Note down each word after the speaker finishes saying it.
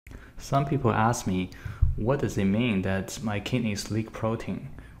Some people ask me, what does it mean that my kidneys leak protein,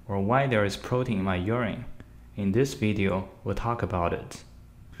 or why there is protein in my urine? In this video, we'll talk about it.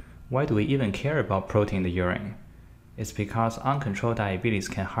 Why do we even care about protein in the urine? It's because uncontrolled diabetes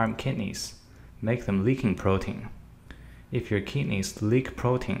can harm kidneys, make them leaking protein. If your kidneys leak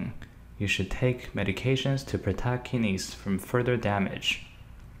protein, you should take medications to protect kidneys from further damage.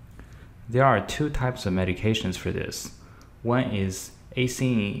 There are two types of medications for this. One is ACE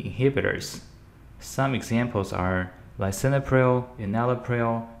inhibitors. Some examples are lisinopril,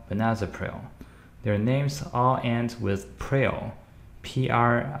 enalapril, benazepril. Their names all end with pril,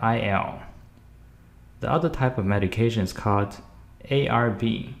 P-R-I-L. The other type of medication is called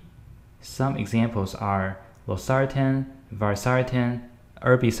ARB. Some examples are losartan, valsartan,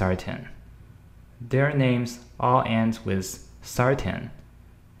 irbesartan. Their names all end with sartan,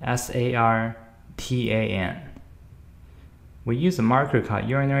 S-A-R-T-A-N. We use a marker called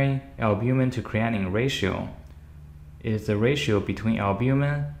urinary albumin to creatinine ratio. It is the ratio between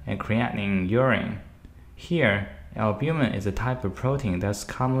albumin and creatinine in urine. Here, albumin is a type of protein that's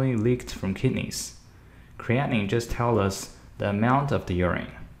commonly leaked from kidneys. Creatinine just tells us the amount of the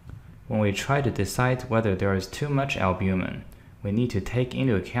urine. When we try to decide whether there is too much albumin, we need to take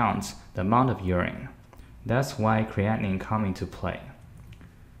into account the amount of urine. That's why creatinine comes into play.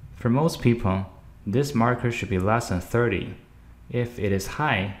 For most people, this marker should be less than 30. If it is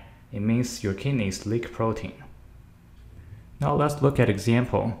high, it means your kidneys leak protein. Now let's look at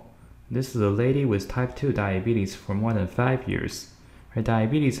example. This is a lady with type 2 diabetes for more than 5 years. Her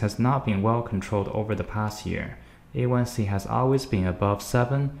diabetes has not been well controlled over the past year. A1C has always been above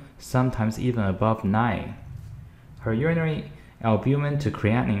 7, sometimes even above 9. Her urinary albumin to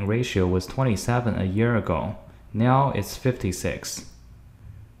creatinine ratio was 27 a year ago. Now it's 56.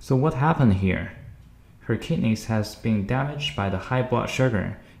 So what happened here? Her kidneys has been damaged by the high blood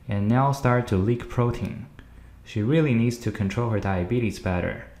sugar and now start to leak protein. She really needs to control her diabetes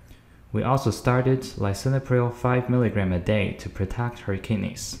better. We also started lisinopril 5 mg a day to protect her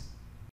kidneys.